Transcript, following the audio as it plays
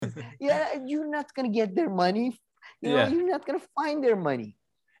you're not gonna get their money. You're not gonna find their money.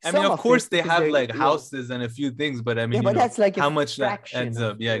 I mean, Some of course, they because have like houses and a few things, but I mean, but that's like how a much that fraction adds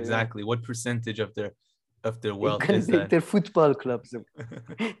up. Yeah, exactly. What percentage of their They're wealth gonna is take that? their football clubs,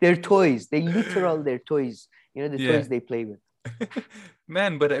 their toys. They literal their toys. The toys they play with.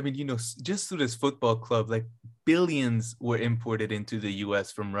 Man, but I mean, just through this football club, like billions were imported into the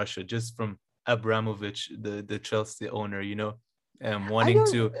US from Russia, just from Abramovich, the Chelsea owner, wanting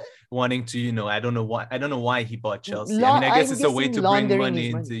to, I don't know why he bought Chelsea. I mean, I guess I'm it's a way guessing to bring laundering money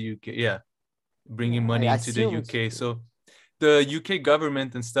his into money. UK. Yeah, bringing money I into the assume UK. So the UK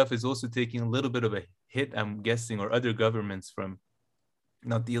government and stuff is also taking a little bit of a hit, I'm guessing, or other governments from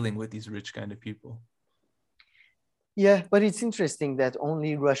not dealing with these rich kind of people. Yeah, but it's interesting that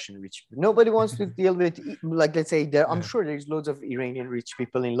only Russian rich people. Nobody wants to deal with, like, let's say, I'm sure there's loads of Iranian rich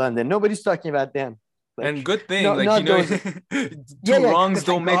people in London. Nobody's talking about them. Like, and good thing, not those. Two wrongs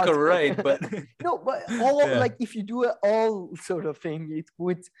don't make a right. But no, but like if you do all sort of thing, it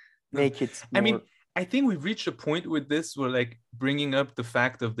would make it more... I mean, I think we've reached a point with this where like bringing up the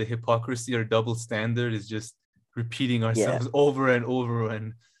fact of the hypocrisy or double standard is just repeating ourselves over and over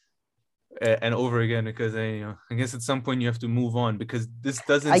and over again, because I guess at some point you have to move on, because this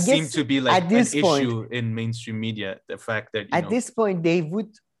doesn't seem to be like an issue in mainstream media. The fact that at this point they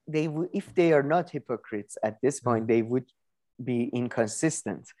would, if they are not hypocrites at this point, they would be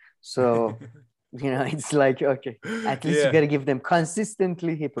inconsistent. So it's like, okay, at least you got to give them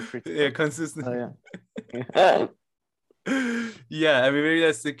consistently hypocritical. Yeah, consistent. I mean, maybe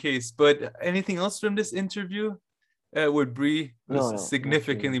that's the case. But anything else from this interview? With Brie was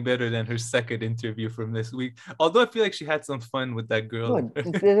significantly better than her second interview from this week. Although I feel like she had some fun with that girl in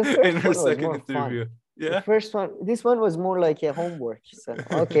her second interview. Fun. Yeah. The first one, this one was more like a homework. So,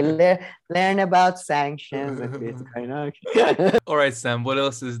 okay, learn about sanctions and Bitcoin. All right, Sam, what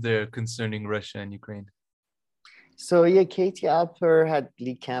else is there concerning Russia and Ukraine? So Katie Alper had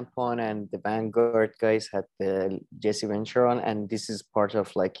Lee Camp on, and the Vanguard guys had Jesse Venture on, and this is part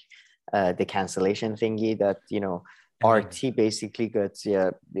of like the cancellation thingy that RT basically got,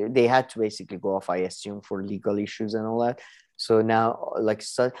 they had to basically go off, I assume, for legal issues and all that. So now, like,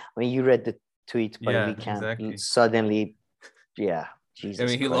 when you read the tweet by Lee Camp, suddenly, Jesus. I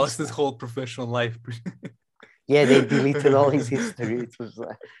mean, he lost his whole professional life. Yeah, they deleted all his history. It was,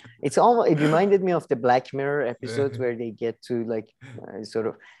 it reminded me of the Black Mirror episodes where they get to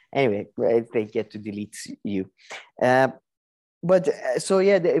they get to delete you. But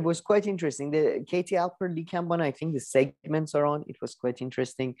it was quite interesting. The Katie Alper, Lee Camp, I think the segments are on. It was quite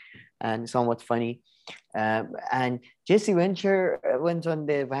interesting and somewhat funny. And Jesse Venture went on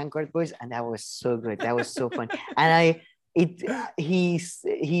the Vanguard Boys, and that was so great. That was so fun. And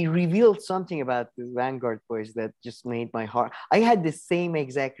he revealed something about the Vanguard Boys that just made my heart. I had the same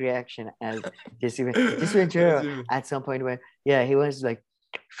exact reaction as Jesse Venture at some point when he was like,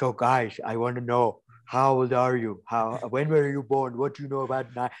 "So guys, I want to know, how old are you? When were you born? What do you know about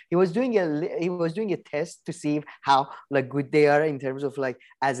now?" He was doing a test to see how like good they are in terms of like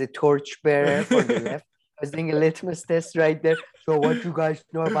as a torchbearer for the left. I was doing a litmus test right there. So what do you guys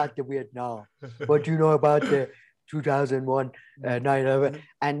know about the Vietnam? What do you know about the 2001 9/11?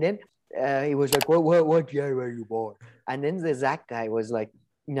 And then he was like, what year were you born? And then the Zach guy was like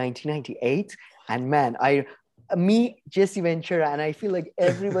 1998. And man, Jesse Ventura, and I feel like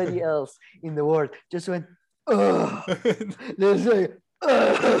everybody else in the world just went, ugh.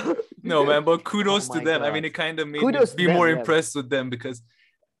 No, man, but kudos to them. God. I mean, it kind of made me be more impressed with them, because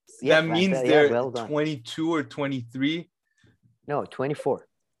that means they're 22 or 23. No, 24.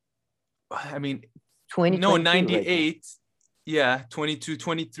 I mean, 98. Right? Yeah, 22,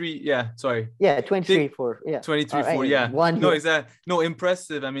 23. Yeah, sorry. Yeah, 23 for 23 for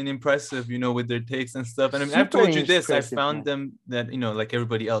impressive. I mean, impressive, with their takes and stuff. And I mean, I've told you this. I found them that, like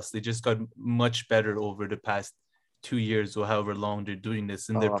everybody else, they just got much better over the past 2 years or however long they're doing this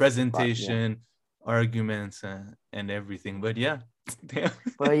in their presentation, arguments, and everything. But yeah.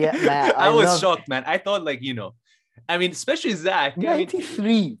 But man, I was shocked, man. I thought I mean, especially Zach.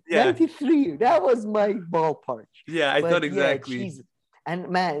 93. 93. That was my ballpark. Yeah, I thought exactly. Yeah, and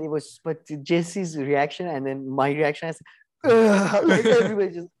man, it was, but Jesse's reaction and then my reaction, I said, like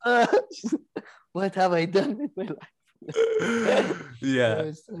everybody just, what have I done with my life?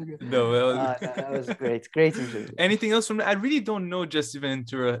 Yeah. That was great. Great interview. Anything else from that? I really don't know Jesse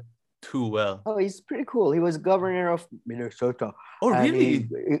Ventura too well. Oh, he's pretty cool. He was governor of Minnesota. Oh, really?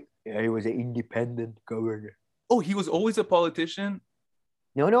 He was an independent governor. Oh, he was always a politician?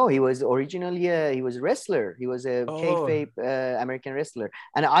 No. He was originally he was a wrestler. He was a kayfabe American wrestler,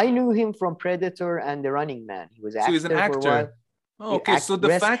 and I knew him from Predator and The Running Man. He was an actor. For a while. Oh, okay, so the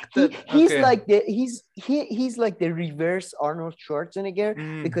Rest. fact that He's like the he's like the reverse Arnold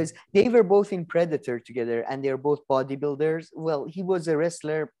Schwarzenegger because they were both in Predator together and they're both bodybuilders. Well, he was a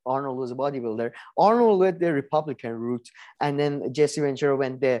wrestler, Arnold was a bodybuilder. Arnold went the Republican route, and then Jesse Ventura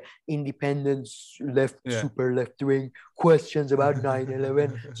went the independent left, super left wing questions about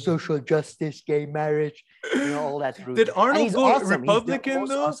 9/11, social justice, gay marriage, all that route. Did Arnold and he's go awesome. Republican he's the most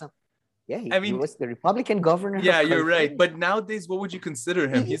though? awesome. Yeah, he was the Republican governor. Yeah, of you're right. California. But nowadays, what would you consider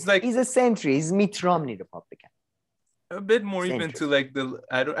him? He's a centrist. He's Mitt Romney Republican. A bit more centrist. even to like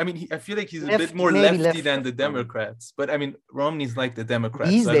I feel like he's a bit more lefty than the Democrats. But I mean, Romney's like the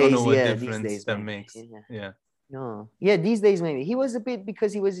Democrats. These so days, I don't know what difference that makes. No. Yeah, these days maybe. He was a bit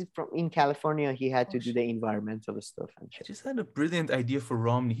because he was in California, he had to do the environmental stuff and shit. I just had a brilliant idea for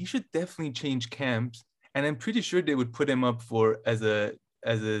Romney. He should definitely change camps. And I'm pretty sure they would put him up as a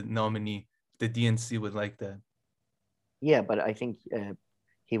nominee. The DNC would like that. Yeah, but I think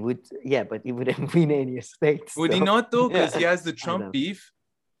he would. Yeah, but he wouldn't win any states. Would he not though? Because he has the Trump beef.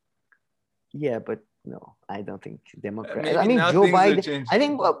 Yeah, but no, I don't think Democrats. I mean, Joe Biden. I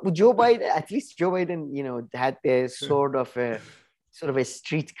think Joe Biden. At least Joe Biden, had a sort of a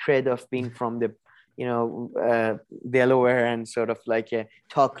street cred of being from the Delaware and sort of like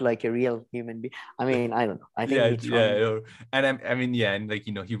talk like a real human being. I mean, I don't know. I think and like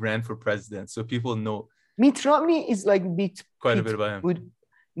he ran for president, so people know. Mitt Romney is like quite a bit about him.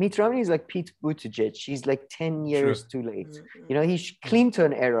 Mitt Romney is like Pete Buttigieg. He's like 10 years too late.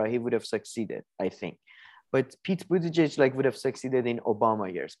 Clinton era, he would have succeeded, I think. But Pete Buttigieg would have succeeded in Obama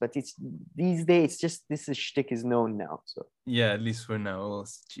years. But it's these days, just this shtick is known now. So yeah, at least for now.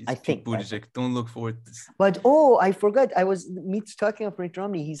 I think Buttigieg. Don't look forward to this. But I forgot. I was talking of Mitt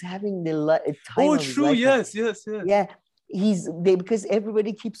Romney. He's having the time. Oh, true. Yes. Yeah, because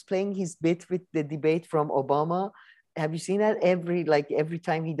everybody keeps playing his bit with the debate from Obama. Have you seen that every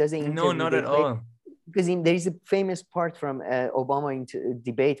time he does an interview? No, not at all. Because there is a famous part from Obama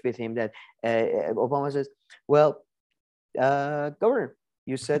debate with him that Obama says, "Well, Governor,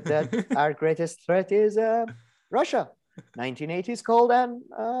 you said that our greatest threat is Russia. 1980s cold and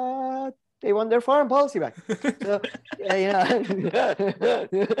they want their foreign policy back." So,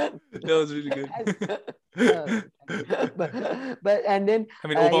 that was really good. But and then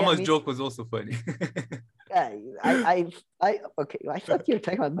Obama's joke was also funny. I thought you were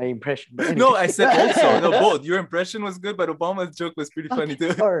talking about my impression. Anyway. No, I said also. No, both. Your impression was good, but Obama's joke was pretty funny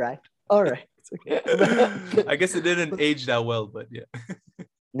too. All right. It's okay. I guess it didn't age that well, but yeah.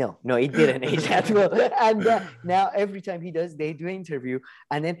 No, it didn't age that well. And now every time they do an interview,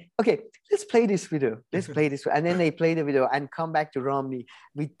 and then let's play this video. And then they play the video and come back to Romney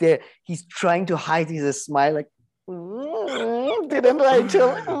with he's trying to hide his smile, like didn't I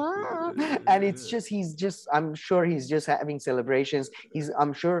tell? And I'm sure he's just having celebrations.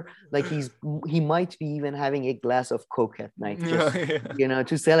 I'm sure he might be even having a glass of Coke at night, just,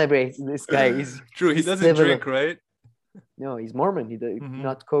 to celebrate this guy. He's true. He doesn't drink, right? No, he's Mormon. He does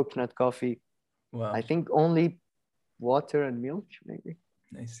not Coke, not coffee. Wow. I think only water and milk, maybe.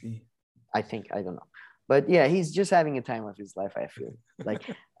 I see. I don't know. But yeah, he's just having a time of his life, I feel.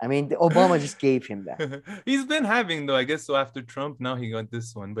 Obama just gave him that. He's been having, though, I guess, so after Trump, now he got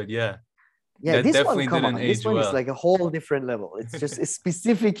this one. But yeah. Yeah, that this one, come on. This one is like a whole different level. It's just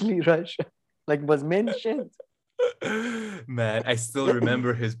specifically Russia, was mentioned. Man, I still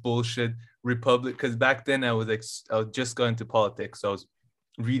remember his bullshit Republic, because back then I was just got into politics, so I was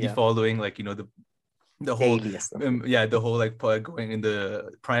really following the whole going in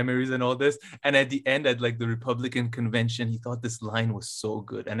the primaries and all this. And at the end, at the Republican convention, he thought this line was so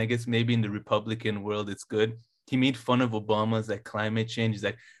good, and I guess maybe in the Republican world it's good. He made fun of Obama's climate change. He's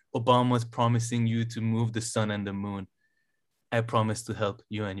like, Obama's promising you to move the sun and the moon. I promise to help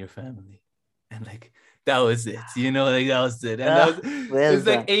you and your family. And that was it, that was it. And it was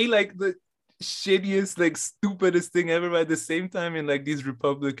the shittiest, stupidest thing ever. But at the same time, in these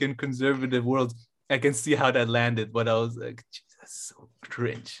Republican conservative worlds, I can see how that landed. But I was like, Jesus, so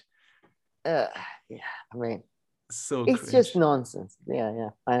cringe. So it's cringe. Just nonsense.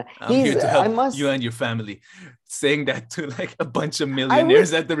 I'm here to help you and your family. Saying that to a bunch of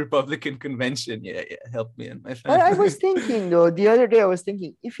millionaires at the Republican convention. Help me and my family. But I was thinking though, the other day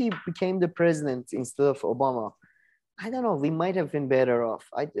if he became the president instead of Obama, I don't know, we might have been better off.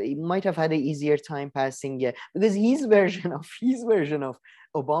 He might have had an easier time passing, because his version of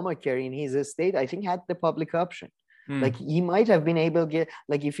Obamacare in his state, I think, had the public option. He might have been able to get,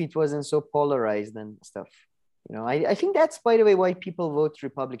 if it wasn't so polarized and stuff. I think that's, by the way, why people vote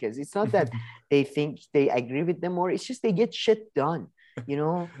Republicans. It's not that they think they agree with them, or it's just they get shit done.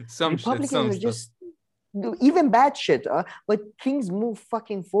 Some Republicans shit, some are just, even bad shit. But things move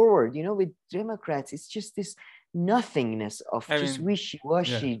fucking forward. With Democrats, it's just this nothingness of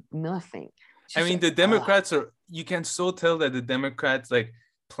wishy-washy nothing. The Democrats you can so tell that the Democrats like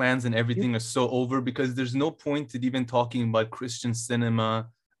plans and everything are so over, because there's no point in even talking about Christian cinema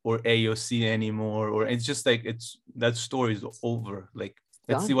or AOC anymore, or it's just like that story is over. Like,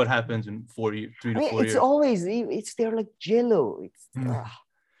 let's see what happens in 3 to 4 years. It's always, they're like jello. It's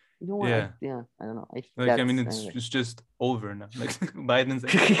you know what? I don't know. It's just over now. Like Biden's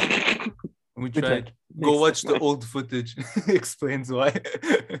like, we tried. Go watch the old footage. Explains why.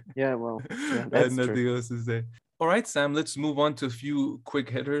 That's nothing true. else to say. All right, Sam, let's move on to a few quick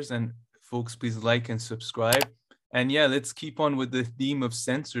hitters, and folks, please like and subscribe. And let's keep on with the theme of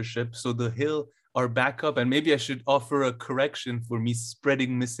censorship. So The Hill are back up, and maybe I should offer a correction for me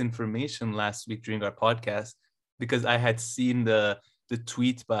spreading misinformation last week during our podcast, because I had seen the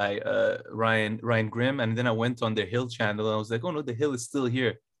tweet by Ryan Grimm, and then I went on their Hill channel and I was like, oh no, The Hill is still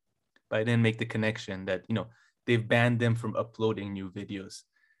here. But I didn't make the connection that, they've banned them from uploading new videos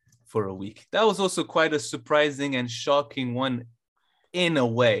for a week. That was also quite a surprising and shocking one in a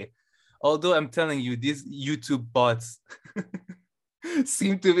way. Although I'm telling you, these YouTube bots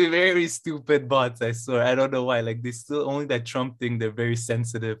seem to be very stupid bots, I swear. I don't know why. Like, they still, only that Trump thing, they're very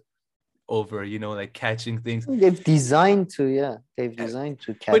sensitive over, like catching things. They've designed to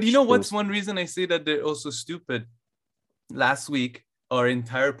catch. But what's one reason I say that they're also stupid? Last week, our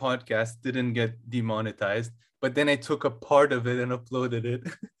entire podcast didn't get demonetized, but then I took a part of it and uploaded it.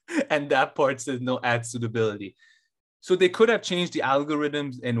 And that part says no ad suitability. So they could have changed the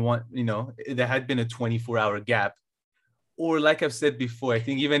algorithms and there had been a 24-hour gap. Or like I've said before, I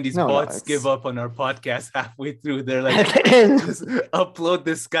think even these bots give up on our podcast halfway through. They're like, just upload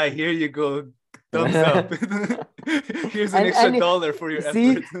this guy. Here you go. Thumbs up. Here's an extra $1 for your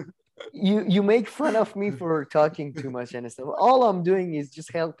effort. You make fun of me for talking too much and stuff. All I'm doing is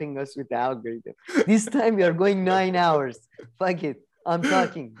just helping us with the algorithm. This time we are going 9 hours. Fuck it. I'm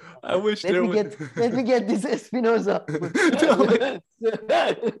talking. I wish let me get this Espinosa.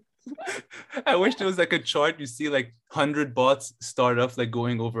 I wish there was like a chart. You see like 100 bots start off like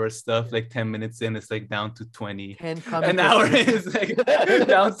going over our stuff, like 10 minutes in, it's like down to 20. An hour is like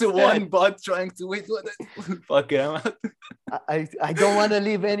down to one bot trying to wait. Fuck it, I'm out. I don't want to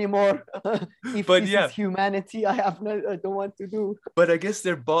live anymore. If this is humanity, I don't want to do. But I guess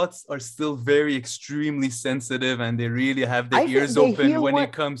their bots are still very extremely sensitive, and they really have their ears open when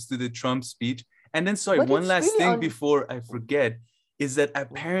it comes to the Trump speech. And then, one last thing before I forget is that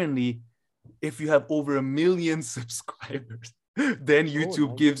apparently, if you have over 1 million subscribers, then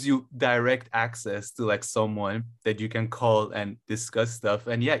YouTube gives you direct access to like someone that you can call and discuss stuff.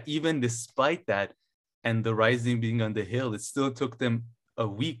 And even despite that, and the rising being on The Hill, it still took them a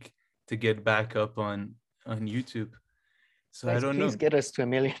week to get back up on YouTube. So I don't know. Please get us to 1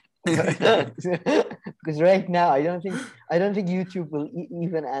 million. Because right now I don't think YouTube will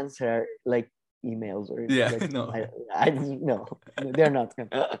even answer like emails or no. No, they're not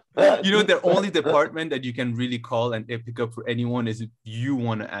gonna. The only department that you can really call and pick up for anyone is if you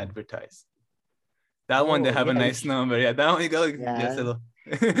want to advertise. That one, they have a nice number. Yeah, that one you go. Yes, hello.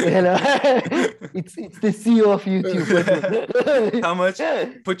 Hello. It's the CEO of YouTube. How much?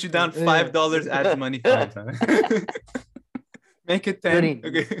 Put you down $5 ad money. Make it 10.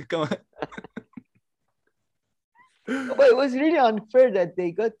 Okay, come on. But it was really unfair that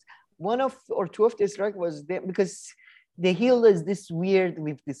they got one of or two of this strike was them, because The Hill is this weird.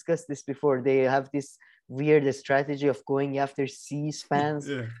 We've discussed this before. They have this weird strategy of going after C-SPAN's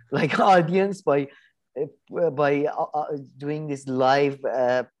like audience by doing this live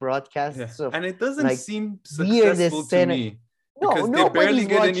broadcasts of, and it doesn't like, seem successful to me because they barely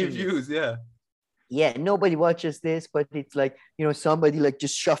get any views. Nobody watches this, but it's like, somebody like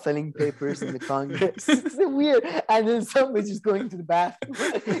just shuffling papers in the Congress. It's weird. And then somebody's just going to the bathroom.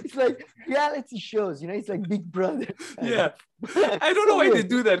 It's like reality shows, it's like Big Brother. I don't know why they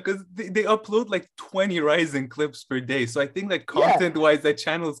do that, because they upload like 20 Rising clips per day. So I think like content-wise, that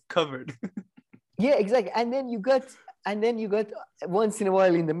channel is covered. Yeah, exactly. And then you got once in a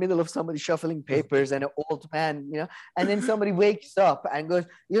while in the middle of somebody shuffling papers and an old man, and then somebody wakes up and goes,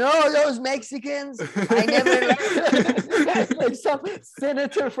 those Mexicans, I never like some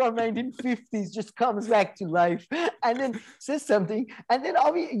senator from 1950s just comes back to life and then says something, and then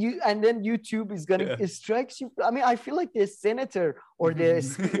YouTube is gonna strike you. I mean, I feel like the senator or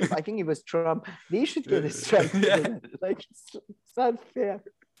I think it was Trump, they should get a strike. Like it's not fair.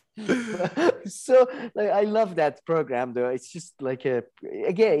 So like I love that program though. It's just like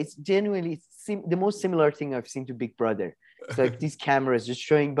it's genuinely the most similar thing I've seen to Big Brother. It's like these cameras just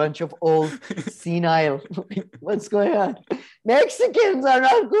showing a bunch of old senile. What's going on? Mexicans are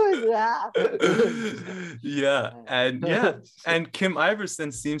not good. And Kim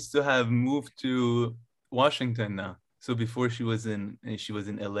Iverson seems to have moved to Washington now. So before she was in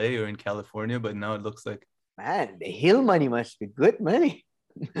LA or in California, but now it looks like, man, the Hill money must be good money.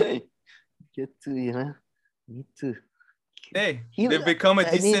 Get to, need to. Hey, they've become a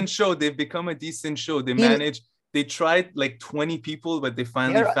decent show. They tried like 20 people, but they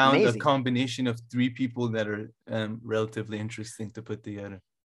finally found amazing. A combination of 3 people that are relatively interesting to put together.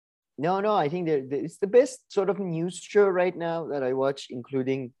 No, I think it's the best sort of news show right now that I watch,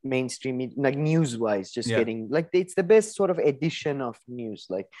 including mainstream, like news-wise, getting, like, it's the best sort of edition of news,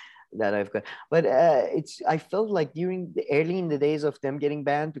 like, that I've got. But I felt like early in the days of them getting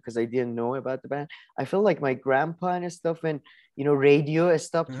banned, because I didn't know about the ban, I felt like my grandpa and stuff, when, radio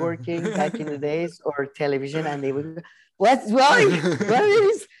stopped working back in the days, or television, and they would, why is my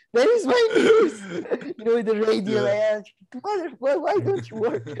news? With the radio, why don't you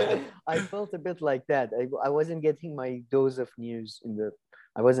work? I felt a bit like that. I wasn't getting my dose of news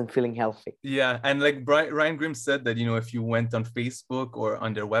I wasn't feeling healthy. Yeah, and like Ryan Grimm said that, if you went on Facebook or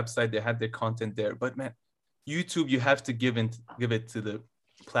on their website, they had their content there. But man, YouTube, you have to give it to the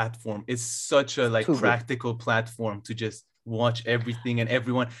platform. It's such a practical platform to just watch everything and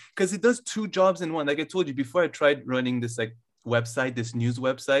everyone, because it does 2 jobs in one. Like I told you before, I tried running this website, this news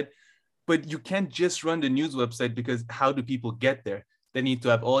website, but you can't just run the news website, because how do people get there? They need to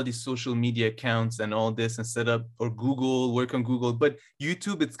have all these social media accounts and all this and set up, or work on Google. But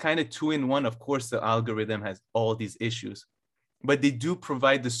YouTube, it's kind of 2 in 1. Of course, the algorithm has all these issues, but they do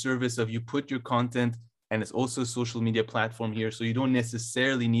provide the service of you put your content, and it's also a social media platform here. So you don't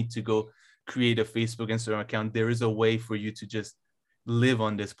necessarily need to go create a Facebook, Instagram account. There is a way for you to just live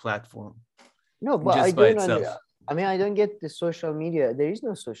on this platform. No, but I don't get the social media. There is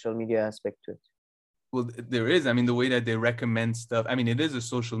no social media aspect to it. Well, there is. I mean, the way that they recommend stuff. I mean, it is a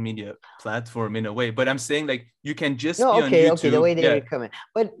social media platform in a way, but I'm saying like you can just be on YouTube. Okay, the way they recommend.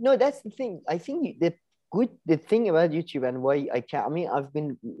 But no, that's the thing. I think the thing about YouTube and why I've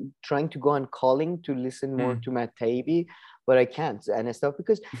been trying to go on calling to listen more to Matt Taibbi, but I can't and stuff,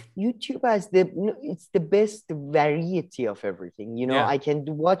 because YouTube has it's the best variety of everything. I can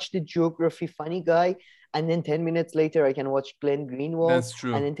watch the geography funny guy, and then 10 minutes later I can watch Glenn Greenwald. That's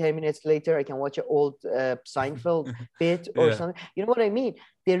true. And then 10 minutes later I can watch an old Seinfeld bit or something. You know what I mean?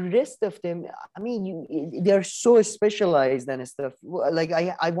 The rest of them, they're so specialized and stuff. Like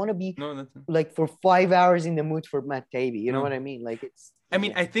I want to be like for 5 hours in the mood for Matt Taibbi. You know what I mean? Like it's.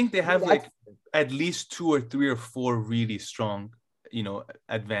 I think they have like at least 2 or 3 or 4 really strong,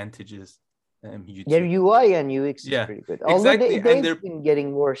 advantages. YouTube. Their UI and UX is pretty good. Although exactly. they've been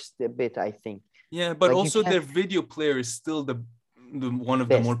getting worse a bit, I think. Yeah, but also their video player is still the one of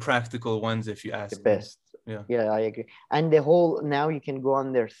the more practical ones, if you ask. The best. Me. Yeah, I agree. And the whole, now you can go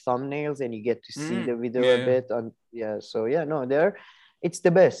on their thumbnails and you get to see the video a bit. It's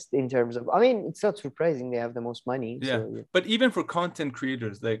the best in terms of, it's not surprising they have the most money. Yeah. So, but even for content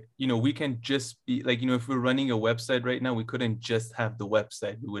creators, like, we can just be like, if we're running a website right now, we couldn't just have the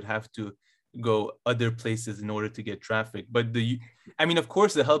website. We would have to go other places in order to get traffic. But of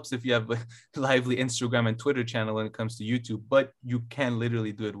course it helps if you have a lively Instagram and Twitter channel when it comes to YouTube, but you can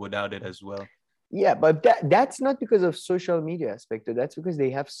literally do it without it as well. Yeah, but that's not because of social media aspect. That's because they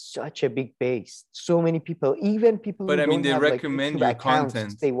have such a big base. So many people, even people but who don't they have recommend your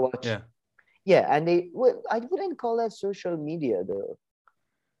content. They watch. Yeah, and I wouldn't call that social media though.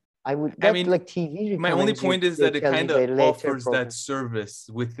 Like TV. My only point is that it kind of offers that service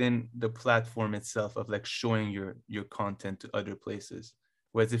within the platform itself of like showing your content to other places.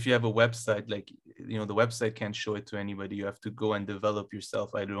 Whereas if you have a website, like, the website can't show it to anybody. You have to go and develop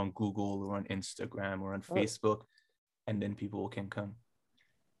yourself either on Google or on Instagram or on Facebook, and then people can come.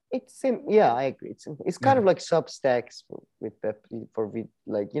 I agree. It's kind of like Substacks maybe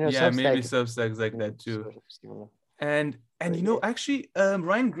Substacks like that too. Sort of And actually,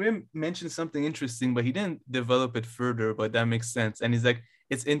 Ryan Grimm mentioned something interesting, but he didn't develop it further, but that makes sense. And he's like,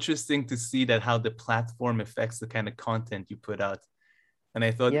 it's interesting to see that how the platform affects the kind of content you put out. And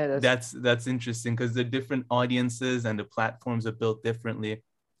I thought that's interesting, because the different audiences and the platforms are built differently.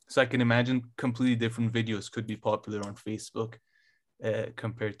 So I can imagine completely different videos could be popular on Facebook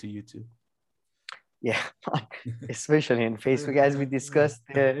compared to YouTube. Yeah, especially in Facebook, as we discussed,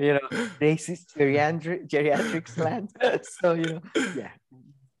 racist geriatric slant. So,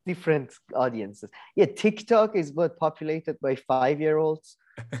 different audiences. Yeah, TikTok is populated by 5-year-olds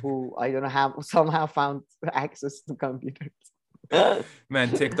who I don't know how somehow found access to computers. Man,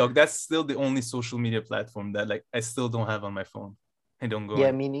 TikTok, that's still the only social media platform that like I still don't have on my phone. I don't go Yeah,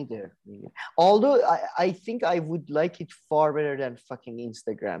 in. me neither. Although I think I would like it far better than fucking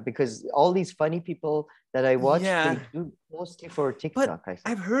Instagram, because all these funny people that I watch, Yeah. they do mostly for But TikTok, I think.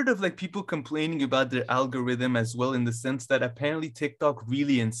 I've heard of like people complaining about their algorithm as well, in the sense that apparently TikTok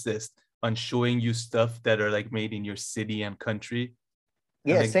really insists on showing you stuff that are like made in your city and country.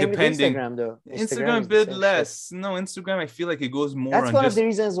 And Yeah, like same with depending, Instagram though. Instagram Instagram a is the bit same shit. less. No, Instagram, I feel like it goes more That's on one of the just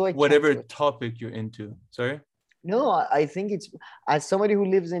reasons why whatever cancel. topic you're into. Sorry? No, I think it's, as somebody who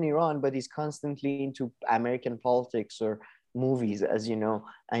lives in Iran but is constantly into American politics or movies, as you know,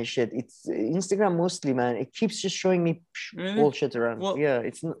 and shit. It's Instagram mostly, man. It keeps just showing me Really? bullshit around. Well, Yeah,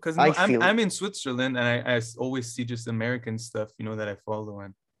 it's not, because I no, feel. I'm in Switzerland and I always see just American stuff, that I follow.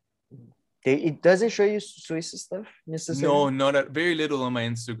 And It doesn't show you Swiss stuff necessarily. no, not very little on my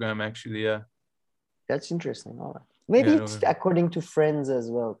Instagram actually. Yeah. That's interesting. All right. Maybe Yeah, it's no, according to friends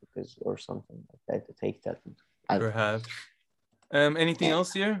as well, because or something like that to take that. perhaps. Anything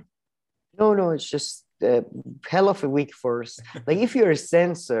else here? No, it's just hell of a week for us. Like if you're a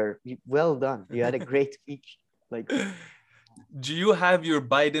censor, well done. You had a great week. Like, do you have your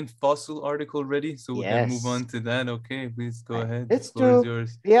Biden fossil article ready so we can move yes. on to that? Okay, please go ahead. The Let's floor is do.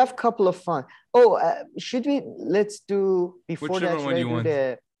 yours. We have a couple of fun. Oh, should we? Let's do before Whichever that. Should one I you do want.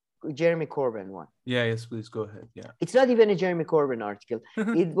 the Jeremy Corbyn one? Yeah, yes, please go ahead. Yeah. It's not even a Jeremy Corbyn article.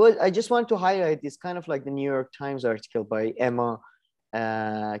 It was. I just want to highlight this kind of like the New York Times article by Emma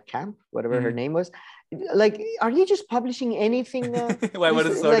Camp, whatever her name was. Like, are you just publishing anything now? Why? What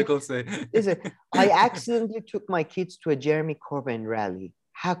does this article say? Listen, I accidentally took my kids to a Jeremy Corbyn rally.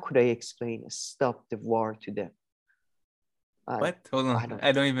 How could I explain stop the war to them? What? Hold on.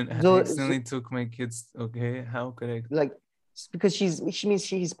 I don't even accidentally took my kids. Okay, how could I? Like, because she means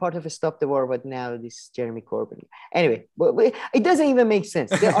she's part of a stop the war, but now this is Jeremy Corbyn. Anyway, but it doesn't even make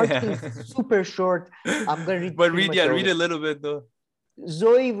sense. The article is super short. I'm gonna read. But read a little bit though.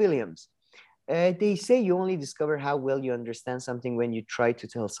 Zoe Williams. They say you only discover how well you understand something when you try to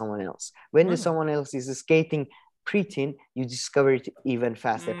tell someone else. When the someone else is skating preteen, you discover it even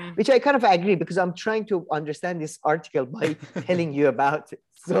faster, which I kind of agree, because I'm trying to understand this article by telling you about it.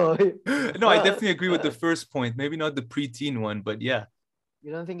 So no, I definitely agree with the first point. Maybe not the preteen one, but yeah.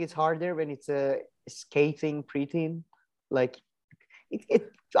 You don't think it's harder when it's a skating preteen? Like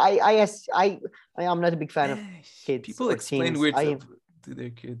I'm not a big fan of kids. People explain weird stuff to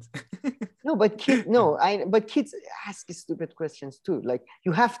their kids. No, but kids ask stupid questions too. Like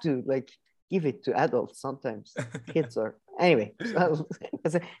you have to like give it to adults sometimes. Kids are anyway. So,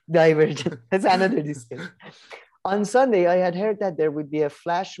 that's a divergent. That's another discussion. On Sunday, I had heard that there would be a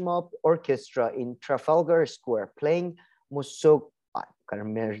flash mob orchestra in Trafalgar Square playing I can't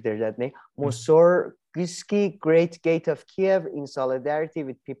remember that name. Mussorgsky Great Gate of Kiev in solidarity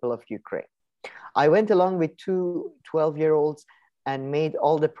with people of Ukraine. I went along with two 12-year-olds and made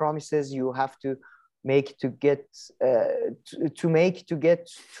all the promises you have to make to get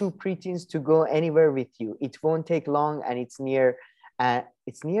two preteens to go anywhere with you. It won't take long, and it's near an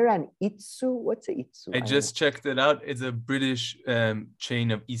Itsu. What's a Itsu? I just checked it out. It's a British chain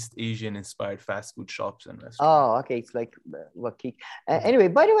of East Asian inspired fast food shops and restaurants. Oh, okay. It's like Wakik. Anyway,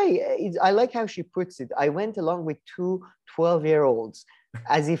 by the way, I like how she puts it. I went along with two 12-year-olds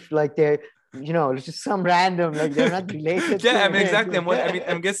as if like they're, just some random, like they're not related. Yeah, I mean, exactly.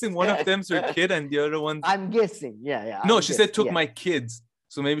 I'm guessing one of them's her kid and the other one. I'm guessing. Yeah. No, she said took my kids.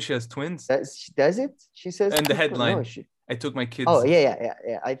 So maybe she has twins. Does it? She says. And the headline. No, I took my kids. Oh, yeah.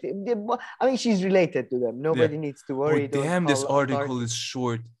 I mean, she's related to them. Nobody needs to worry. Oh, damn, this article is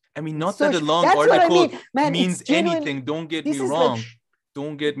short. I mean, not that a long article means anything. Don't get me wrong.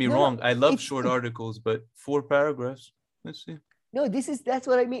 Don't get me wrong. I love short articles, but 4 paragraphs. Let's see. No, that's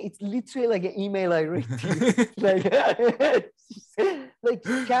what I mean. It's literally like an email I wrote to you. like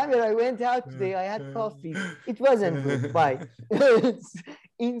Cameron, I went out today. I had coffee. It wasn't good. Bye.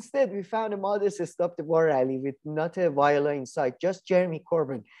 Instead, we found a modest stop the war rally with not a viola in sight, just Jeremy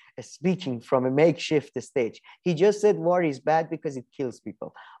Corbyn speaking from a makeshift stage. He just said war is bad because it kills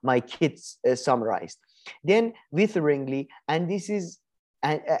people. My kids summarized. Then witheringly, and this is,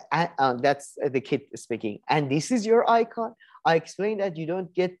 that's the kid speaking, and this is your icon. I explained that you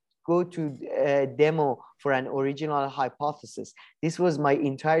don't go to a demo for an original hypothesis. This was my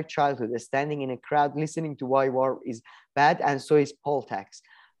entire childhood, standing in a crowd, listening to why war is bad, and so is poll tax.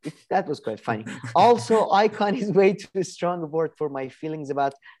 That was quite funny. Also, icon is way too strong a word for my feelings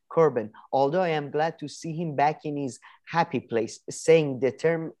about Corbyn, although I am glad to see him back in his happy place, saying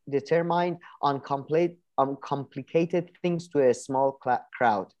determined on complicated things to a small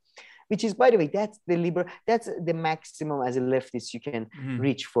crowd. which is, by the way, that's the maximum as a leftist you can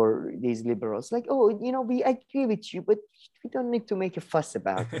reach for these liberals. Like, oh, we agree with you, but we don't need to make a fuss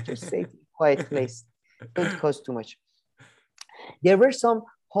about it. Just say quiet place. Don't cause too much. There were some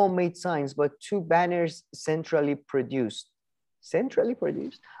homemade signs, but 2 banners centrally produced.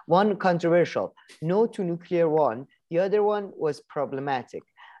 One controversial, no to nuclear one. The other one was problematic.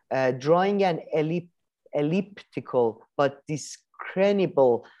 Drawing an elliptical but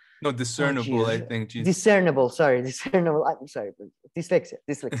discernible. No, discernible, I think. Discernible. I'm sorry. Dyslexia.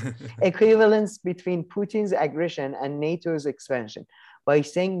 Equivalence between Putin's aggression and NATO's expansion by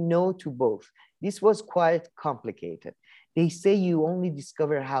saying no to both. This was quite complicated. They say you only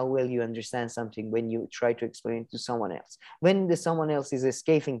discover how well you understand something when you try to explain it to someone else. When the someone else is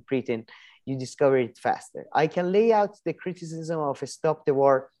escaping Putin, you discover it faster. I can lay out the criticism of Stop the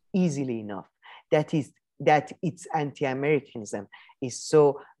War easily enough. That its anti-Americanism is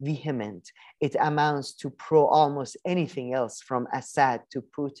so vehement. It amounts to almost anything else from Assad to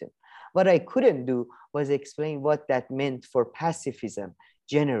Putin. What I couldn't do was explain what that meant for pacifism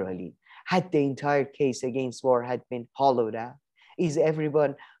generally. Had the entire case against war had been hollowed out? Is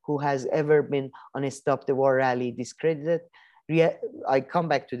everyone who has ever been on a Stop the War rally discredited? I come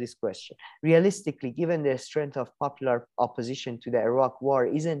back to this question. Realistically, given the strength of popular opposition to the Iraq war,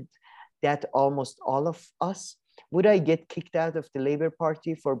 isn't that almost all of us? Would I get kicked out of the Labour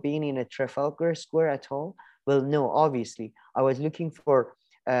Party for being in a Trafalgar Square at all? Well, no, obviously. I was looking for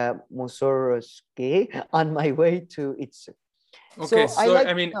Mussorgsky on my way to its. Okay, so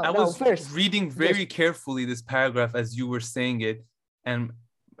I was reading very carefully this paragraph as you were saying it, and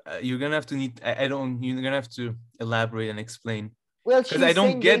you're gonna have to you're gonna have to elaborate and explain. Well, because I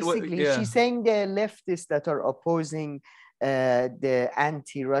don't get what she's saying. The leftists that are opposing the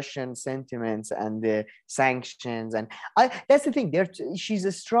anti-Russian sentiments and the sanctions, and that's the thing. She's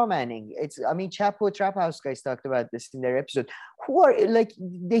a straw manning. Chapo Trap House guys talked about this in their episode. Who are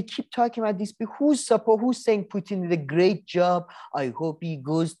they keep talking about this? Who's saying Putin did a great job? I hope he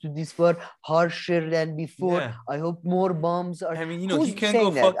goes to this war harsher than before. Yeah. I hope more bombs are. He can go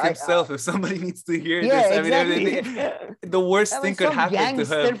fuck himself if somebody needs to hear this. Exactly. The worst thing could happen to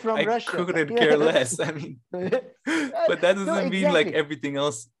him. Couldn't care less. But that doesn't mean like everything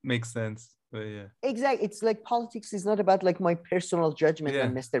else makes sense. But yeah, exactly. It's like politics is not about like my personal judgment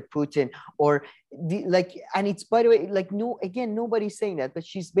on Mr. Putin or and it's, by the way, nobody's saying that, but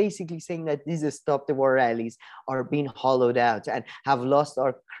she's basically saying that these Stop the War rallies are being hollowed out and have lost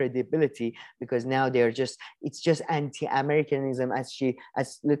our credibility because now it's just anti-Americanism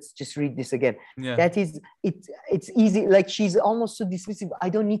let's just read this again. Yeah. That is, it's easy. Like, she's almost so dismissive. I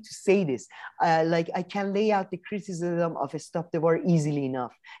don't need to say this. I can lay out the criticism of Stop the War easily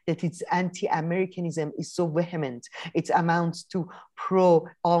enough. That its anti-Americanism is so vehement. It amounts to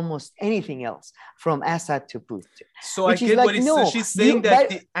almost anything else from Assad to Putin. So I get what so she's saying that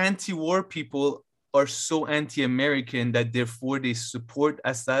the anti-war people are so anti-American that therefore they support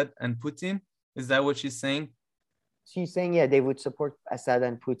Assad and Putin. Is that what she's saying? She's saying, they would support Assad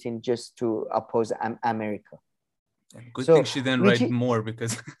and Putin just to oppose America. Good thing she didn't write more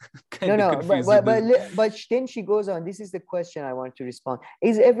because but then she goes on. This is the question I want to respond.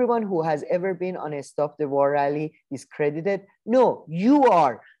 Is everyone who has ever been on a Stop the War rally discredited? No, you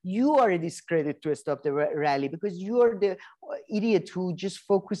are. You are a discredit to a Stop the rally because you are the idiot who just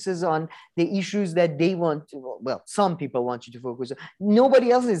focuses on the issues that they want to. Well, some people want you to focus on. Nobody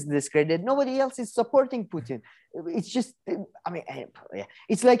else is discredited. Nobody else is supporting Putin. It's just,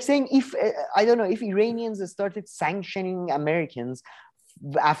 it's like saying if Iranians started sanctioning Americans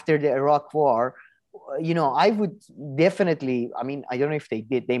after the Iraq war, I would definitely, I don't know if they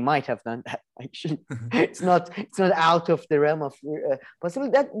did, they might have done that actually. it's not out of the realm of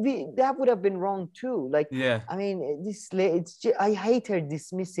possibility. That would have been wrong too. I hate her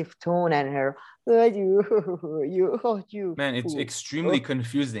dismissive tone and her man, it's extremely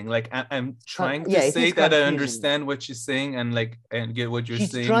confusing. Like I'm trying to say that I understand what she's saying and get what you're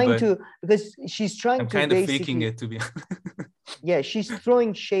saying. I'm kind of faking it, to be honest. Yeah, she's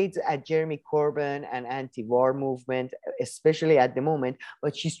throwing shades at Jeremy Corbyn and anti-war movement, especially at the moment,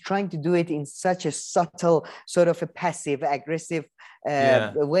 but she's trying to do it in such a subtle, sort of a passive, aggressive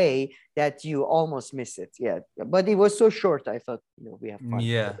way that you almost miss it. Yeah, but it was so short, I thought, we have fun.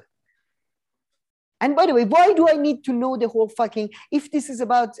 Yeah. And by the way, why do I need to know the whole fucking, if this is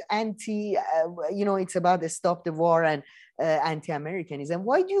about it's about the Stop the War and anti-Americanism.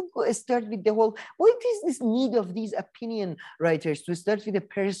 Why do you start with the whole? What is this need of these opinion writers to start with a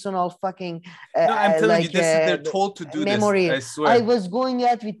personal fucking no, I'm telling you, they're told to do memory? this. I swear. I was going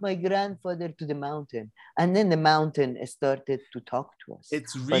out with my grandfather to the mountain, and then the mountain started to talk to us.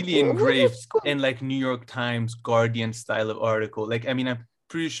 It's really engraved in like New York Times, Guardian style of article. Like, I mean, I'm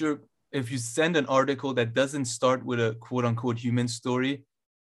pretty sure if you send an article that doesn't start with a quote unquote human story,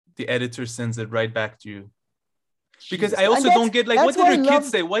 the editor sends it right back to you. Because I also don't get, like, what did the kid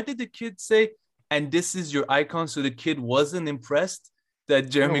say? Why did the kid say, and this is your icon? So the kid wasn't impressed that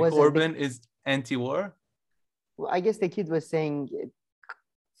Jeremy Corbyn is anti-war? Well, I guess the kid was saying,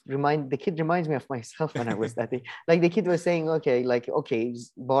 the kid reminds me of myself when I was that age. Like the kid was saying, okay,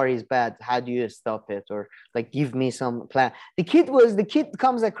 war is bad. How do you stop it? Or like, give me some plan. The kid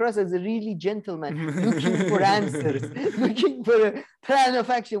comes across as a really gentleman, looking for answers, looking for a plan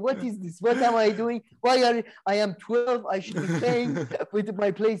of action. What is this? What am I doing? I am 12. I should be playing with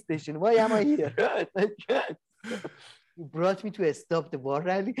my PlayStation. Why am I here? You brought me to a stop the war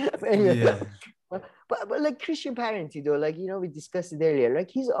rally. Yeah. But like Christian Parenti though, like, you know, we discussed it earlier, like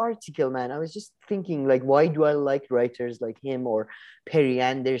his article, man, I was just thinking, like, why do I like writers like him or Perry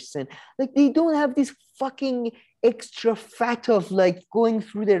Anderson? Like, they don't have this fucking extra fat of like going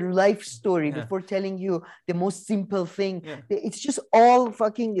through their life story before telling you the most simple thing. It's just all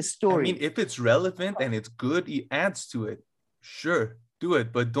fucking a story. I mean, if it's relevant and it's good, he adds to it. Sure, do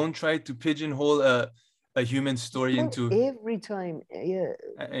it, but don't try to pigeonhole a human story into every time. I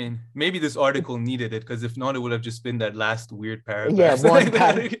mean, maybe this article needed it, because if not, it would have just been that last weird paragraph. Yeah, one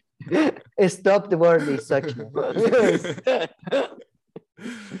paragraph. Stop the war, they suck.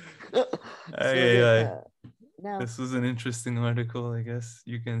 Now, this was an interesting article, I guess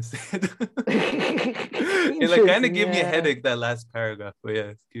you can say it. It like kind of gave me a headache, that last paragraph.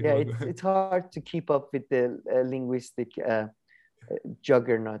 But it's hard to keep up with the linguistic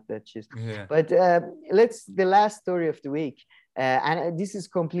juggernaut that is. But the last story of the week, and this is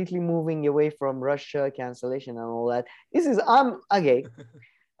completely moving away from Russia cancellation and all that. This is okay,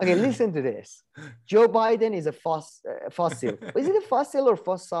 listen to this. Joe Biden is a fossil. Is it a fossil or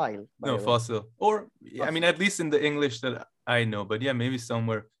fossil? No, fossil. Or fossil. I mean, at least in the English that I know, but yeah, maybe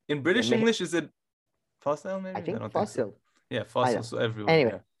somewhere in British English, is it fossil? Maybe I think don't fossil. Think so. Yeah, fossil. So everywhere.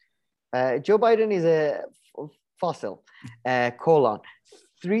 Anyway, Joe Biden is a fossil,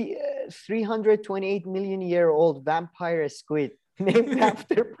 328 million year old vampire squid named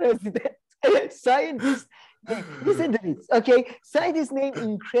after president. Scientists, listen to this, okay? Scientists named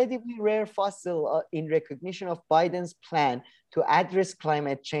incredibly rare fossil in recognition of Biden's plan to address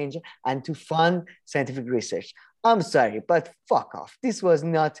climate change and to fund scientific research. I'm sorry, but fuck off. This was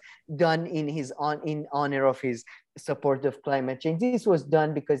not done in honor of his support of climate change. This was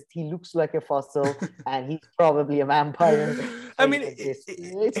done because he looks like a fossil and he's probably a vampire. I mean,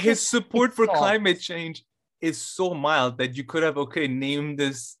 his support for climate change is so mild that you could have, named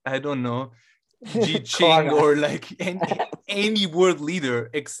this, I don't know, Xi Jinping or like any world leader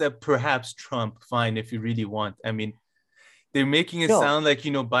except perhaps Trump. Fine, if you really want. I mean, they're making it sound like,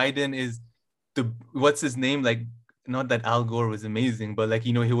 Biden is what's his name? Like, not that Al Gore was amazing, but like,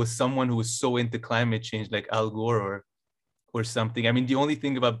 he was someone who was so into climate change, like Al Gore or something. I mean, the only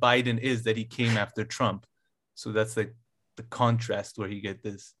thing about Biden is that he came after Trump. So that's like the contrast where you get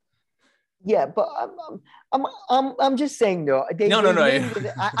this. Yeah, but I'm just saying though. I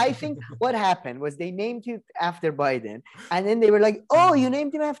think what happened was they named it after Biden, and then they were like, "Oh, you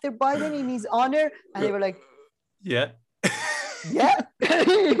named him after Biden in his honor," and they were like, "Yeah, yeah,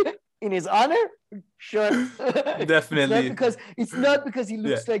 in his honor, sure, definitely." It's not because he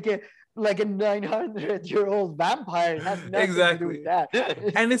looks like a 900-year-old vampire. It has nothing to do with that.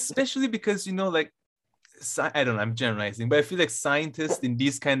 And especially because I don't know, I'm generalizing, but I feel like scientists in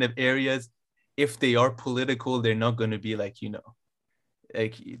these kind of areas, if they are political, they're not going to be like,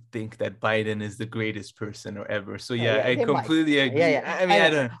 like you think that Biden is the greatest person or ever. So I completely agree. I mean, I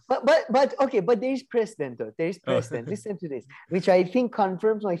don't know. But there is precedent though. There is precedent. Listen to this, which I think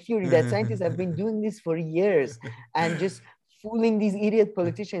confirms my theory that scientists have been doing this for years and just fooling these idiot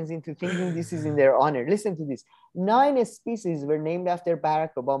politicians into thinking this is in their honor. Listen to this. 9 species were named after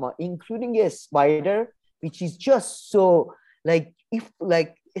Barack Obama, including a spider, which is just so a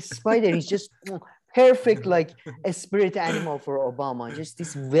spider is just perfect, like a spirit animal for Obama. Just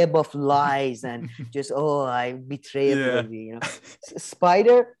this web of lies and just, I betrayed you.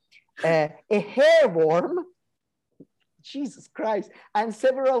 Spider, a hair worm, Jesus Christ, and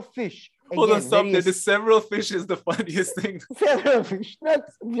several fish. Hold on, stop there. The several fish is the funniest thing. Several fish, not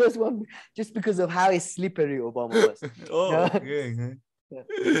just one, just because of how slippery Obama was. Okay.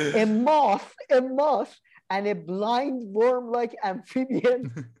 A moth and a blind worm-like amphibian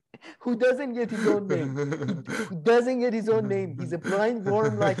who doesn't get his own name. Who doesn't get his own name. He's a blind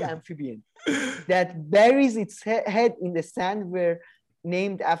worm-like amphibian that buries its head in the sand were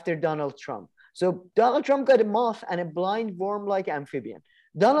named after Donald Trump. So Donald Trump got a moth and a blind worm-like amphibian.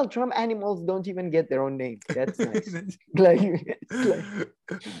 Donald Trump animals don't even get their own name. That's nice.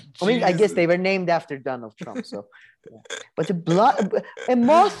 I mean, I guess they were named after Donald Trump. So, yeah. But a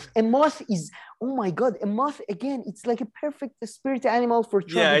moth is, oh my God, a moth again. It's like a perfect spirit animal for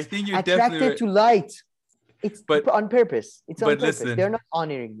Trump. Yeah, it's I think you're attracted definitely to light. It's on purpose. It's on purpose. Listen, they're not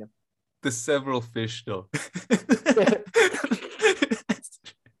honoring them. The several fish, though.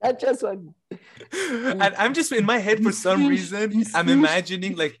 That's just one. And I'm just in my head for some reason. I'm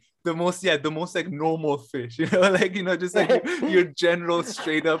imagining like the most like normal fish, just like your general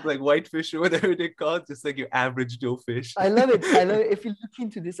straight up like white fish or whatever they call it, just like your average Joe fish. I love it. If you look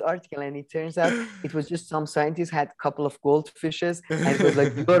into this article, and it turns out it was just some scientists had a couple of goldfishes, and it was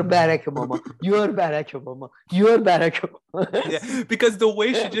like, you're Barack Obama, you're Barack Obama, you're Barack Obama. Yeah, because the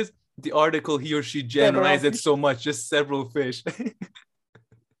way she just the article he or she generalized it so much, just several fish.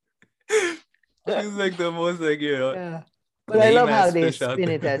 She's like the most like Yeah. But I love how they spin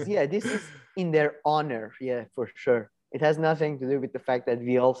it as this is in their honor. Yeah, for sure. It has nothing to do with the fact that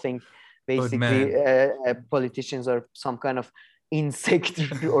we all think basically politicians are some kind of insect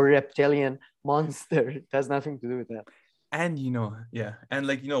or reptilian monster. It has nothing to do with that. And and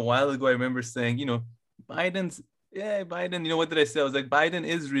like a while ago I remember saying Biden, what did I say? I was like, Biden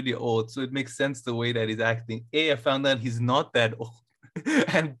is really old, so it makes sense the way that he's acting. I found out he's not that old.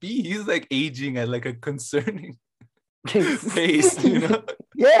 And B, he's like aging at like a concerning pace,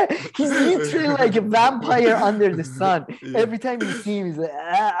 Yeah, he's literally like a vampire under the sun. Every time you see him, he's like,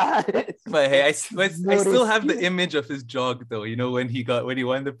 But hey, I still have the image of his jog though. When he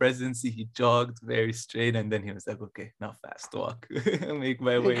won the presidency, he jogged very straight, and then he was like, okay, now fast walk, make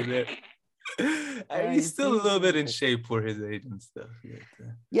my way there. He's still a little bit in shape for his age and stuff.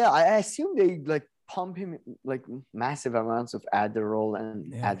 Yeah, I assume they like pump him like massive amounts of Adderall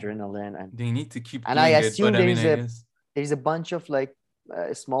and adrenaline, and they need to keep. And I assume there's a bunch of like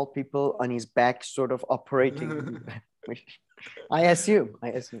small people on his back, sort of operating. I assume.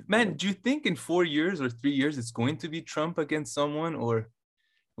 Man, do you think in 4 years or 3 years it's going to be Trump against someone, or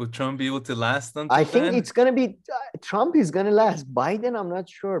will Trump be able to last until I think then? it's gonna be Trump is gonna last. Biden, I'm not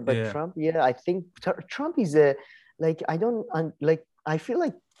sure, but Trump, I think Trump is I feel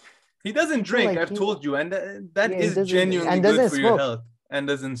like. He doesn't drink, I've told you, and that is genuinely good for your health, and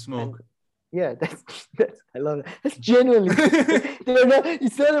doesn't smoke. That's I love it. That's genuinely.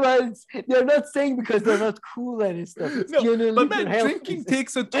 They're not saying because they're not cool and stuff. It's but man, drinking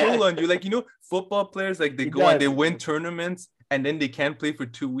takes a toll on you. Like football players, like they go and they win tournaments, and then they can't play for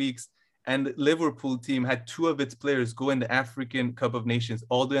 2 weeks. And Liverpool team had 2 of its players go in the African Cup of Nations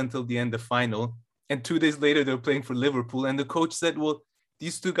all the way until the end of the final, and 2 days later they're playing for Liverpool, and the coach said, well,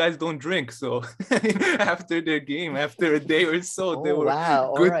 these 2 guys don't drink. So after their game, after a day or so, they were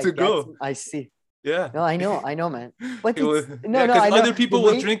good to go. I see. Yeah. No, I know, man. But because other people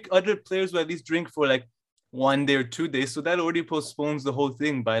will drink, other players will at least drink for like 1 day or 2 days. So that already postpones the whole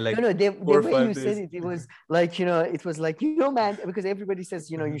thing by like the way you said it was like, it was like, man, because everybody says,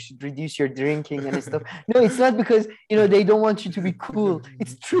 you should reduce your drinking and stuff. No, it's not because, they don't want you to be cool.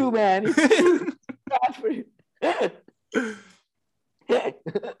 It's true, man. It's true. It's bad for you.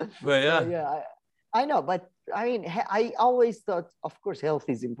 But I know, but I mean, I always thought, of course, health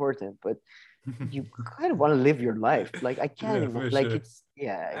is important, but you kind of want to live your life. Like I can't even,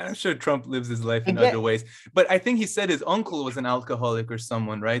 I'm sure Trump lives his life in other ways, but I think he said his uncle was an alcoholic or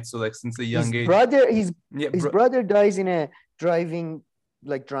someone, right? So like since a young age, his brother dies in a drunk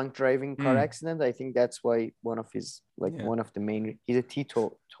driving car accident. I think that's why one of the main, he's a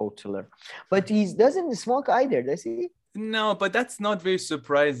teetotaler, but he doesn't smoke either, does he? No, but that's not very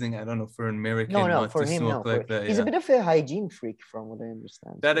surprising. I don't know, for an American not for to him, smoke like that. He's a bit of a hygiene freak, from what I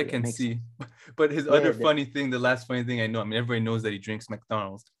understand. That I can see. But his funny thing, the last funny thing I know, I mean, everybody knows that he drinks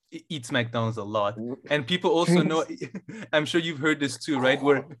McDonald's. He eats McDonald's a lot. And people also know, I'm sure you've heard this too, right?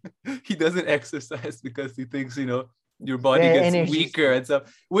 Where he doesn't exercise because he thinks, your body gets weaker and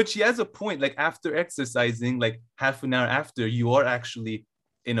stuff. Which he has a point. Like after exercising, like half an hour after, you are actually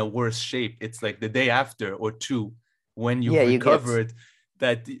in a worse shape. It's like the day after or 2. When you've recovered,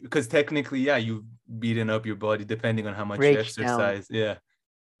 that because technically, you've beaten up your body depending on how much you exercise. Yeah.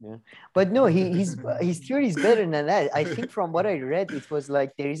 But no, his theory is better than that. I think from what I read, it was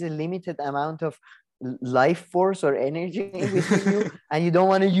like there is a limited amount of life force or energy within you, and you don't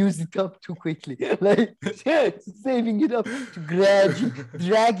want to use it up too quickly. Like saving it up to gradually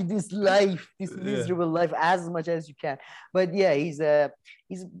drag this miserable life as much as you can. But yeah, he's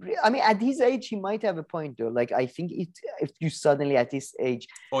I mean, at his age, he might have a point though. Like I think if you suddenly at this age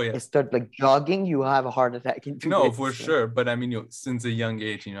start like jogging, you have a heart attack in 2 days. No, for sure. But I mean, since a young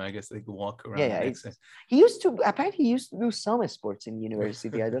age, I guess they could walk around. He used to do some sports in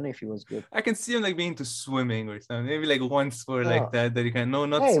university. I don't know if he was good. I can see him like being into swimming or something. Maybe like one sport like that you can. No,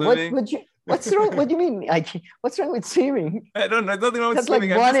 not swimming. What's wrong? What do you mean? What's wrong with swimming? I don't know. Nothing wrong with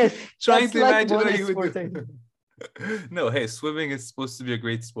swimming. Like I'm just trying to imagine what he would do. No, hey, swimming is supposed to be a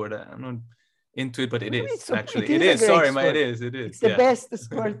great sport. I'm not into it, but it is actually. It is. Sorry, man. It is. It's the best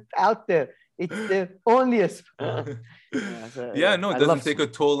sport out there. It's the only sport. No, it doesn't take a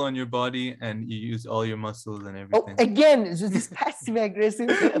toll on your body, and you use all your muscles and everything. Oh, again, it's just this passive aggressive.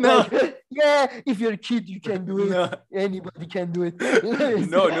 No. If you're a kid, you can do it. No. Anybody can do it.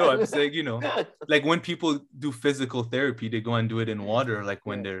 No, I'm saying, like when people do physical therapy, they go and do it in water, like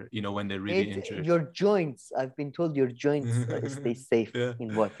when they're, when they're really injured. Your joints, I've been told your joints stay safe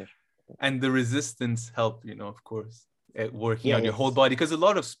in water. And the resistance help, of course, at working on your whole body. Because a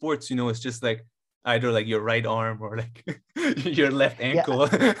lot of sports, it's just like either like your right arm or like your left ankle.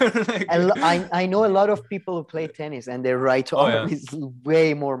 I know a lot of people who play tennis and their right arm is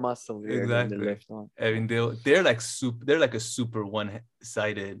way more muscle than the left arm. I mean, they're like a super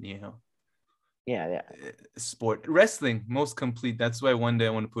one-sided, sport. Wrestling, most complete. That's why one day I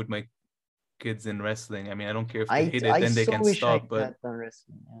want to put my kids in wrestling. I mean, I don't care if they hate it, then they can stop. But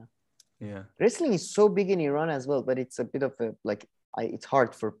wrestling, yeah, wrestling is so big in Iran as well, but it's a bit of a it's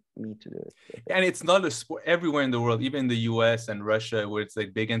hard for me to do it. And it's not a sport everywhere in the world, even in the US and Russia, where it's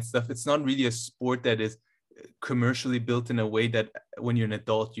like big and stuff. It's not really a sport that is commercially built in a way that when you're an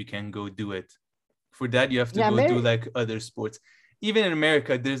adult, you can go do it. For that, you have to do like other sports. Even in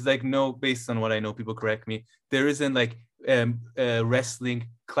America, there's like based on what I know, people correct me, there isn't like wrestling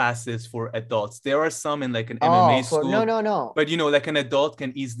classes for adults. There are some in like an MMA school. No. But like an adult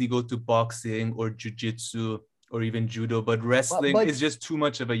can easily go to boxing or jiu-jitsu or even judo, but wrestling is just too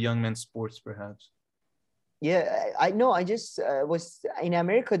much of a young man's sports, perhaps. Yeah, I know. I just was in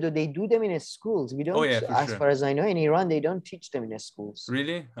America. Do they do them in schools? We don't. As far as I know, in Iran, they don't teach them in schools.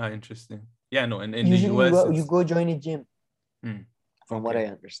 Really? Interesting. Yeah, no. And in usually the US, you go join a gym. From what I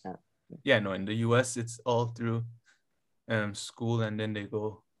understand. Yeah, no. In the US, it's all through school, and then they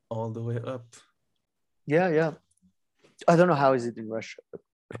go all the way up. Yeah. I don't know how is it in Russia.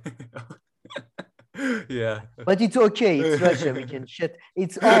 Yeah, but it's okay. It's Russia. We can shit.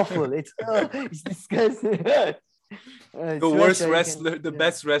 It's awful. It's disgusting. The worst wrestler, the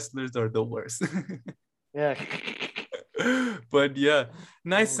best wrestlers are the worst. Yeah. But yeah,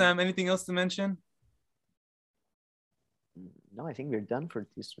 nice, Sam. Anything else to mention? No, I think we're done for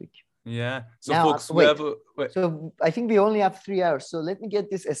this week. Yeah. So now, folks, we have so I think we only have 3 hours. So let me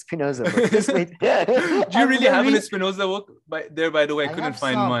get this Espinoza book. Just wait. Do you really have an Espinoza book? By the way, I couldn't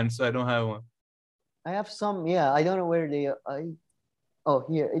find mine, so I don't have one. I have some. Yeah, I don't know where they are.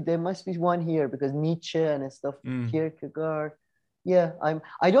 Here. There must be one here because Nietzsche and stuff. Kierkegaard. Yeah,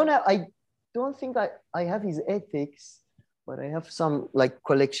 I don't think I have his ethics, but I have some like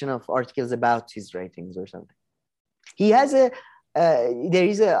collection of articles about his writings or something. He has there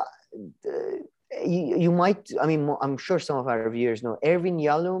is a, you might, I mean, I'm sure some of our viewers know, Ervin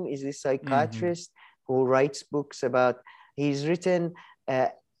Yalom is this psychiatrist who writes books about, he's written,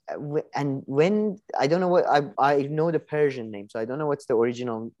 and when, I don't know what, I know the Persian name, so I don't know what's the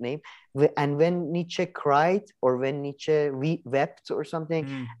original name. And when Nietzsche cried, or when Nietzsche wept or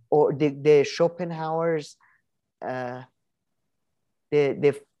something, or the Schopenhauer's,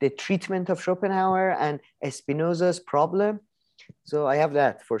 the treatment of Schopenhauer and Spinoza's problem. So I have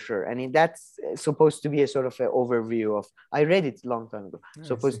that for sure. And that's supposed to be a sort of an overview of, I read it a long time ago,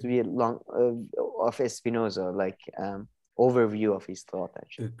 supposed to be a long, of Spinoza, like overview of his thought,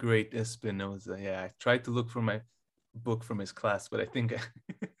 actually. The great Spinoza. Yeah, I tried to look for my book from his class, but I think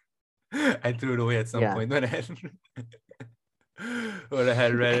I threw it away at some point when I had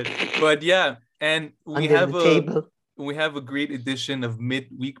read it. But yeah, and we have a great edition of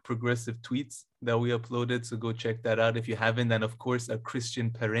midweek progressive tweets that we uploaded, so go check that out if you haven't. And of course, a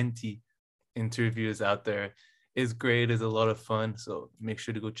Christian Parenti interview is out there. It's great, it's a lot of fun, so make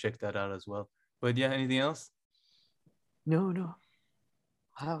sure to go check that out as well. But yeah, anything else? No.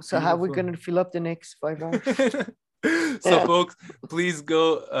 How are we gonna fill up the next 5 hours? So folks, please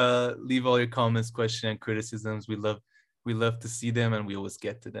go leave all your comments, questions, and criticisms. We love to see them, and we always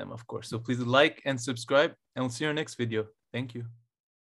get to them, of course. So please like and subscribe, and we'll see you in our next video. Thank you.